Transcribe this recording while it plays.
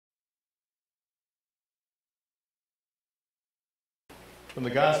From the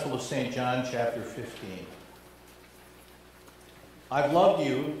Gospel of St. John, chapter 15. I've loved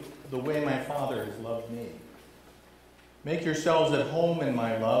you the way my Father has loved me. Make yourselves at home in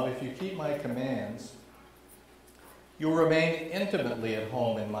my love. If you keep my commands, you'll remain intimately at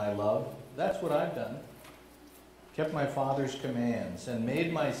home in my love. That's what I've done. Kept my Father's commands and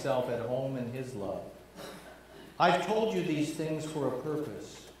made myself at home in his love. I've told you these things for a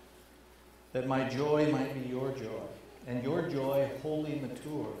purpose, that my joy might be your joy, and your joy wholly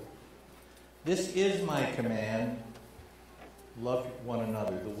mature. This is my command: love one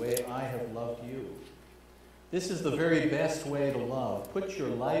another the way I have loved you. This is the very best way to love. Put your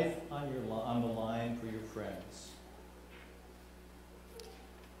life on the line for your friends.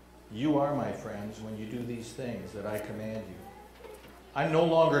 You are my friends when you do these things that I command you. I'm no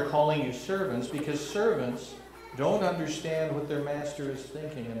longer calling you servants, because servants don't understand what their master is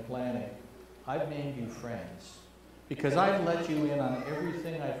thinking and planning. I've named you friends, because I've let you in on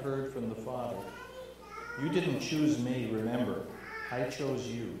everything I've heard from the Father. You didn't choose me, remember. I chose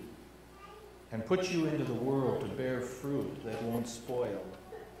you and put you into the world to bear fruit that won't spoil.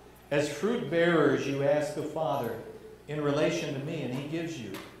 As fruit bearers, you ask the Father in relation to me, and he gives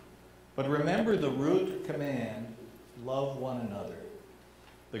you. But remember the root command: love one another.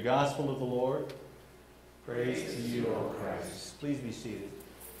 The Gospel of the Lord. Praise to you, O Christ. Please be seated.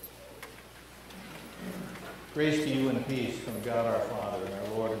 Grace to you and peace from God our Father and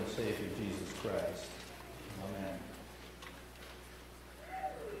our Lord and Savior Jesus Christ. Amen.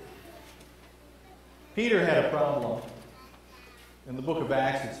 Peter had a problem. In the book of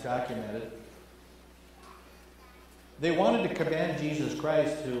Acts, it's documented. They wanted to commend Jesus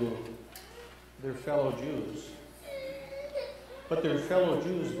Christ to their fellow Jews, but their fellow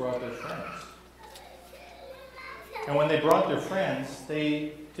Jews brought their friends. And when they brought their friends,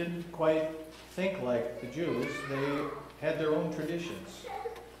 they didn't quite think like the Jews. They had their own traditions.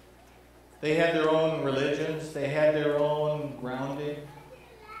 They had their own religions. They had their own grounding.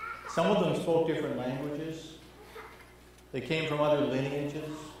 Some of them spoke different languages. They came from other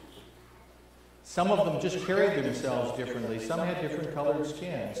lineages. Some of them just carried themselves differently. Some had different colored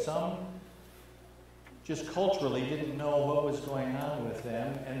skin. Some just culturally didn't know what was going on with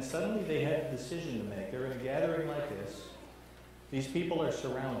them, and suddenly they had a decision to make. They're in a gathering like this. These people are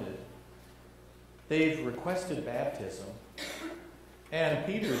surrounded. They've requested baptism, and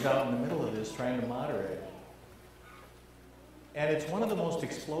Peter's out in the middle of this trying to moderate. And it's one of the most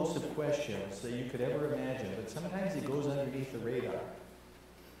explosive questions that you could ever imagine, but sometimes it goes underneath the radar.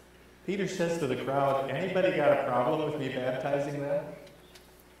 Peter says to the crowd, anybody got a problem with me baptizing them?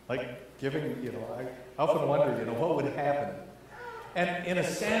 Like giving, I often wonder, what would happen? And in a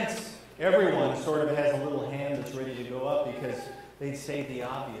sense, everyone sort of has a little hand that's ready to go up, because they'd say the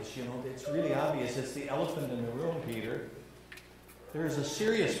obvious. It's really obvious. It's the elephant in the room, Peter. There's a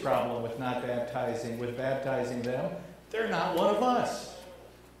serious problem with baptizing them. They're not one of us.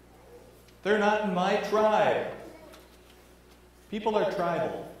 They're not in my tribe. People are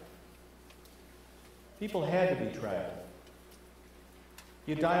tribal. People had to be tribal.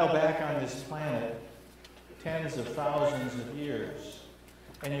 You dial back on this planet tens of thousands of years,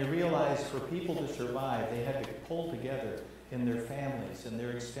 and you realize for people to survive, they had to pull together in their families, in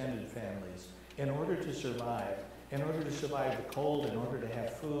their extended families, in order to survive the cold, in order to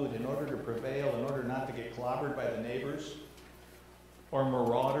have food, in order to prevail, in order not to get clobbered by the neighbors or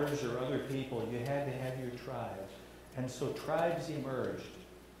marauders or other people. You had to have your tribe. And so tribes emerged,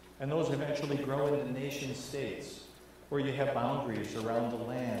 and those eventually grow into nation states, where you have boundaries around the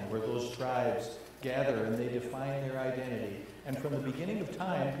land, where those tribes gather and they define their identity. And from the beginning of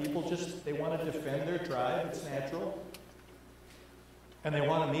time, people they want to defend their tribe. It's natural. And they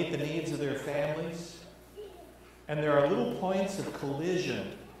want to meet the needs of their families. And there are little points of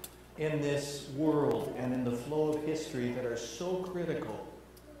collision in this world and in the flow of history that are so critical.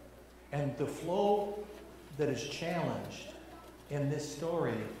 And the flow that is challenged in this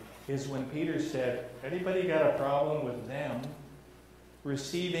story is when Peter said, anybody got a problem with them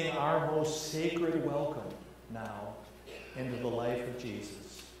receiving our most sacred welcome now into the life of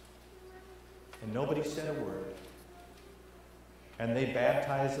Jesus? And nobody said a word. And they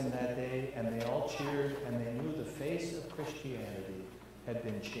baptized them that day, and they all cheered, and they knew the face of Christianity had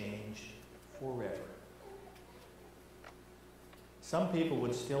been changed forever. Some people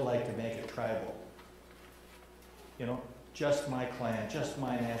would still like to make it tribal. Just my clan, just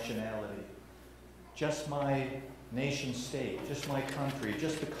my nationality, just my nation state, just my country,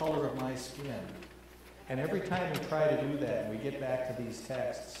 just the color of my skin. And every time we try to do that, and we get back to these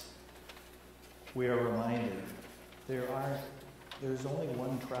texts, we are reminded there's only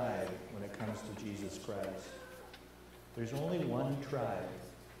one tribe when it comes to Jesus Christ. There's only one tribe.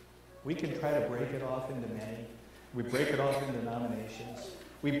 We can try to break it off into many. We break it off into denominations.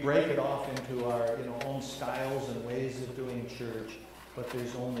 We break it off into our own styles and ways of doing church. But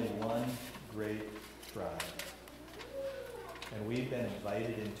there's only one great tribe. And we've been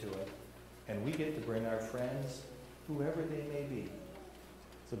invited into it. And we get to bring our friends, whoever they may be.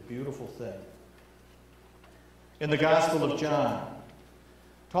 It's a beautiful thing. In the Gospel of John,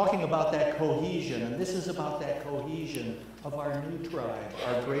 talking about that cohesion, and this is about that cohesion of our new tribe,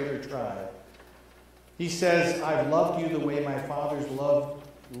 our greater tribe. He says, I've loved you the way my fathers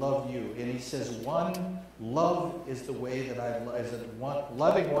loved you. And he says, love is the way that I've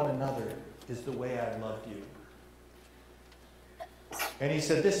loving one another is the way I've loved you. And he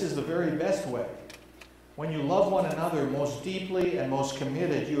said, this is the very best way. When you love one another most deeply and most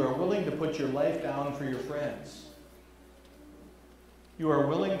committed, you are willing to put your life down for your friends. You are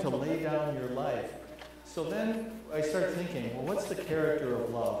willing to lay down your life. So then I start thinking, well, what's the character of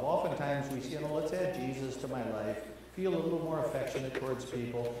love? Oftentimes we say, let's add Jesus to my life, feel a little more affectionate towards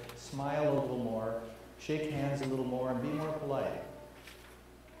people, smile a little more, shake hands a little more, and be more polite.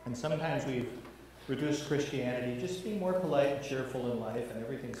 And sometimes we've reduced Christianity, just be more polite and cheerful in life, and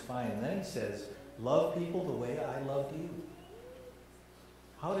everything's fine. And then he says, love people the way I loved you.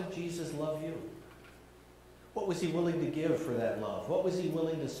 How did Jesus love you? What was he willing to give for that love? What was he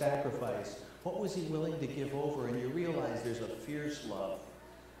willing to sacrifice? What was he willing to give over? And you realize there's a fierce love.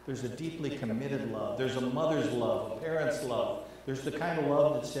 There's a deeply committed love. There's a mother's love, a parent's love. There's the kind of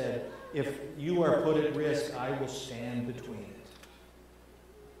love that said, if you are put at risk, I will stand between it.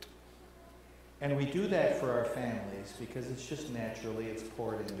 And we do that for our families because it's just naturally, it's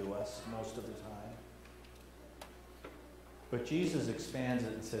poured into us most of the time. But Jesus expands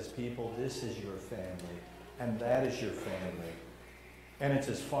it and says, people, this is your family. And that is your family. And it's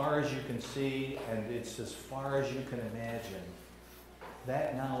as far as you can see, and it's as far as you can imagine.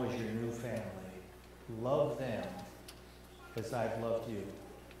 That now is your new family. Love them as I've loved you.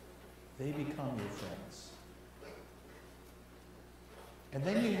 They become your friends. And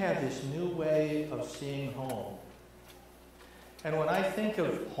then you have this new way of seeing home. And when I think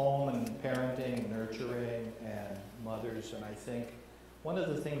of home and parenting and nurturing and mothers, and I think one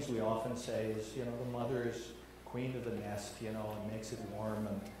of the things we often say is, the mother is queen of the nest, and makes it warm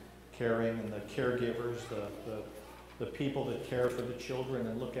and caring, and the caregivers, the people that care for the children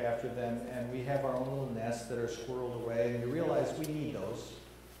and look after them, and we have our own little nests that are squirreled away, and you realize we need those.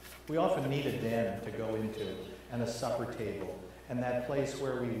 We often need a den to go into, and a supper table, and that place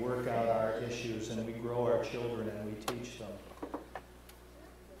where we work out our issues, and we grow our children, and we teach them.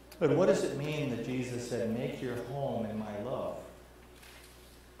 But what does it mean that Jesus said, make your home in my love?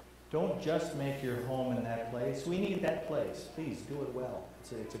 Don't just make your home in that place. We need that place. Please do it well.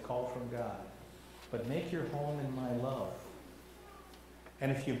 It's a call from God. But make your home in my love.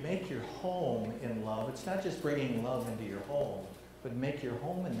 And if you make your home in love, it's not just bringing love into your home, but make your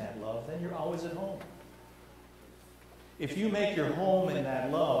home in that love, then you're always at home. If you make your home in that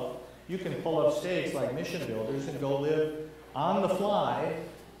love, you can pull up stakes like mission builders and go live on the fly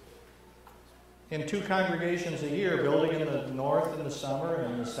in 2 congregations a year, building in the north in the summer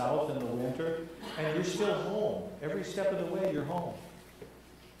and in the south in the winter, and you're still home. Every step of the way, you're home.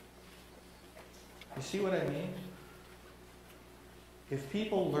 You see what I mean? If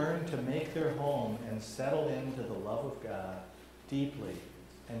people learn to make their home and settle into the love of God deeply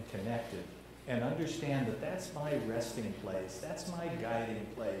and connected, and understand that that's my resting place, that's my guiding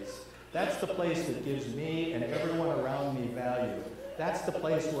place, that's the place that gives me and everyone around me value, that's the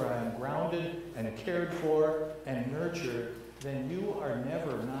place where I'm grounded and cared for and nurtured, then you are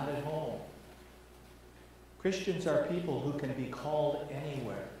never not at home. Christians are people who can be called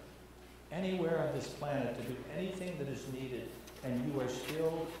anywhere on this planet to do anything that is needed, and you are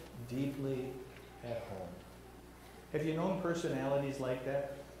still deeply at home. Have you known personalities like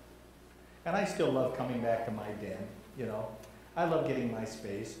that? And I still love coming back to my den, I love getting my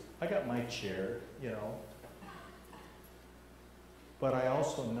space. I got my chair, But I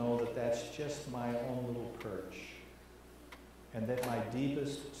also know that that's just my own little perch. And that my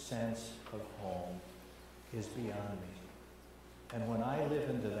deepest sense of home is beyond me. And when I live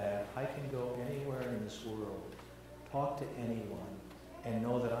into that, I can go anywhere in this world, talk to anyone, and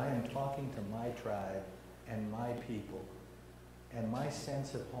know that I am talking to my tribe and my people. And my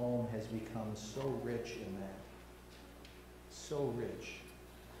sense of home has become so rich in that. So rich.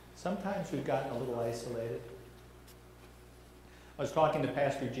 Sometimes we've gotten a little isolated. I was talking to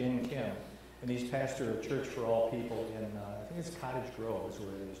Pastor Jin Kim, and he's pastor of Church for All People in, I think it's Cottage Grove is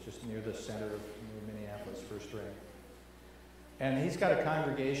where it is, just near the center of Minneapolis, First Ring. And he's got a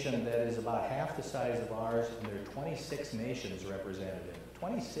congregation that is about half the size of ours, and there are 26 nations represented in it.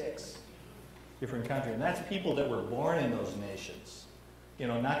 26 different countries. And that's people that were born in those nations. You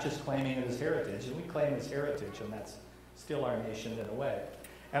know, not just claiming it as heritage. And we claim it as heritage, and that's still our nation in a way.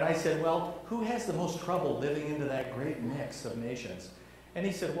 And I said, well, who has the most trouble living into that great mix of nations? And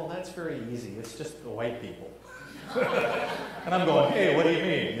he said, well, that's very easy. It's just the white people. And I'm going, hey, what do you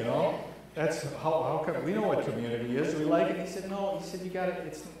mean, you know? That's how come we know what community is. We like it. He said, no. He said, you got it.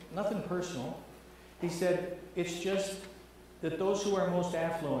 It's nothing personal. He said, it's just that those who are most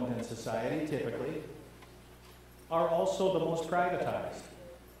affluent in society, typically, are also the most privatized.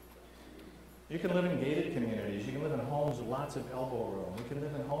 You can live in gated communities. You can live in homes with lots of elbow room. We can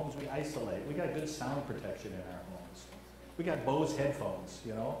live in homes we isolate. We got good sound protection in our homes. We got Bose headphones,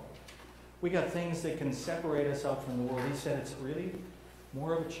 you know. We got things that can separate us out from the world. He said it's really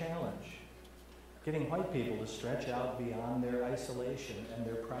more of a challenge, getting white people to stretch out beyond their isolation and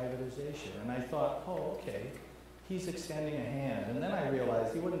their privatization. And I thought, oh, okay, he's extending a hand. And then I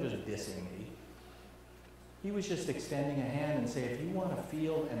realized he wasn't just dissing me. He was just extending a hand and saying, if you want to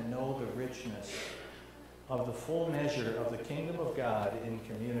feel and know the richness of the full measure of the kingdom of God in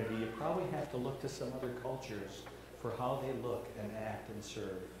community, you probably have to look to some other cultures for how they look and act and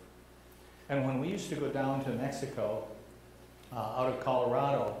serve. And when we used to go down to Mexico, out of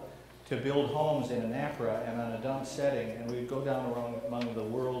Colorado, to build homes in Anapra and on a dump setting, and we'd go down among the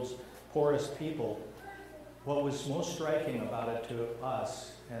world's poorest people, what was most striking about it to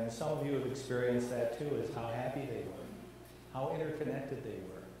us, and some of you have experienced that too, is how happy they were, how interconnected they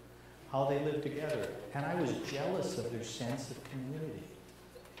were, how they lived together. And I was jealous of their sense of community,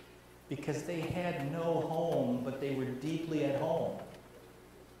 because they had no home, but they were deeply at home.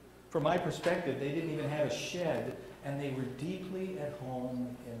 From my perspective, they didn't even have a shed, and they were deeply at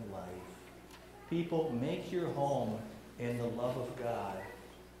home in life. People, make your home in the love of God,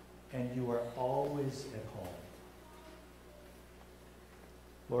 and you are always at home.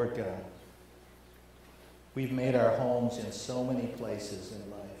 Lord God, we've made our homes in so many places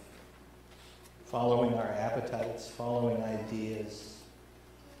in life, following our appetites, following ideas,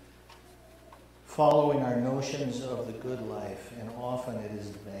 following our notions of the good life, and often it is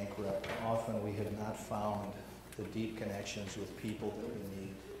bankrupt. Often we have not found the deep connections with people that we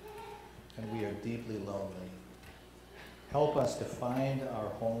need, and we are deeply lonely. Help us to find our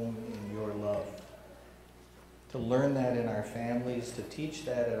home in your love, to learn that in our families, to teach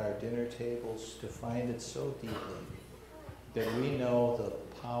that at our dinner tables, to find it so deeply that we know the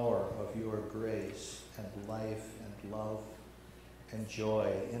power of your grace and life and love and joy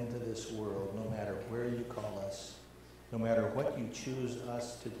into this world, no matter where you call us, no matter what you choose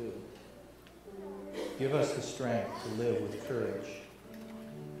us to do. Give us the strength to live with courage.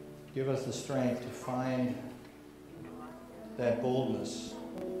 Give us the strength to find that boldness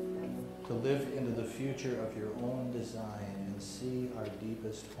to live into the future of your own design and see our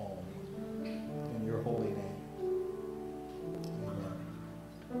deepest home in your holy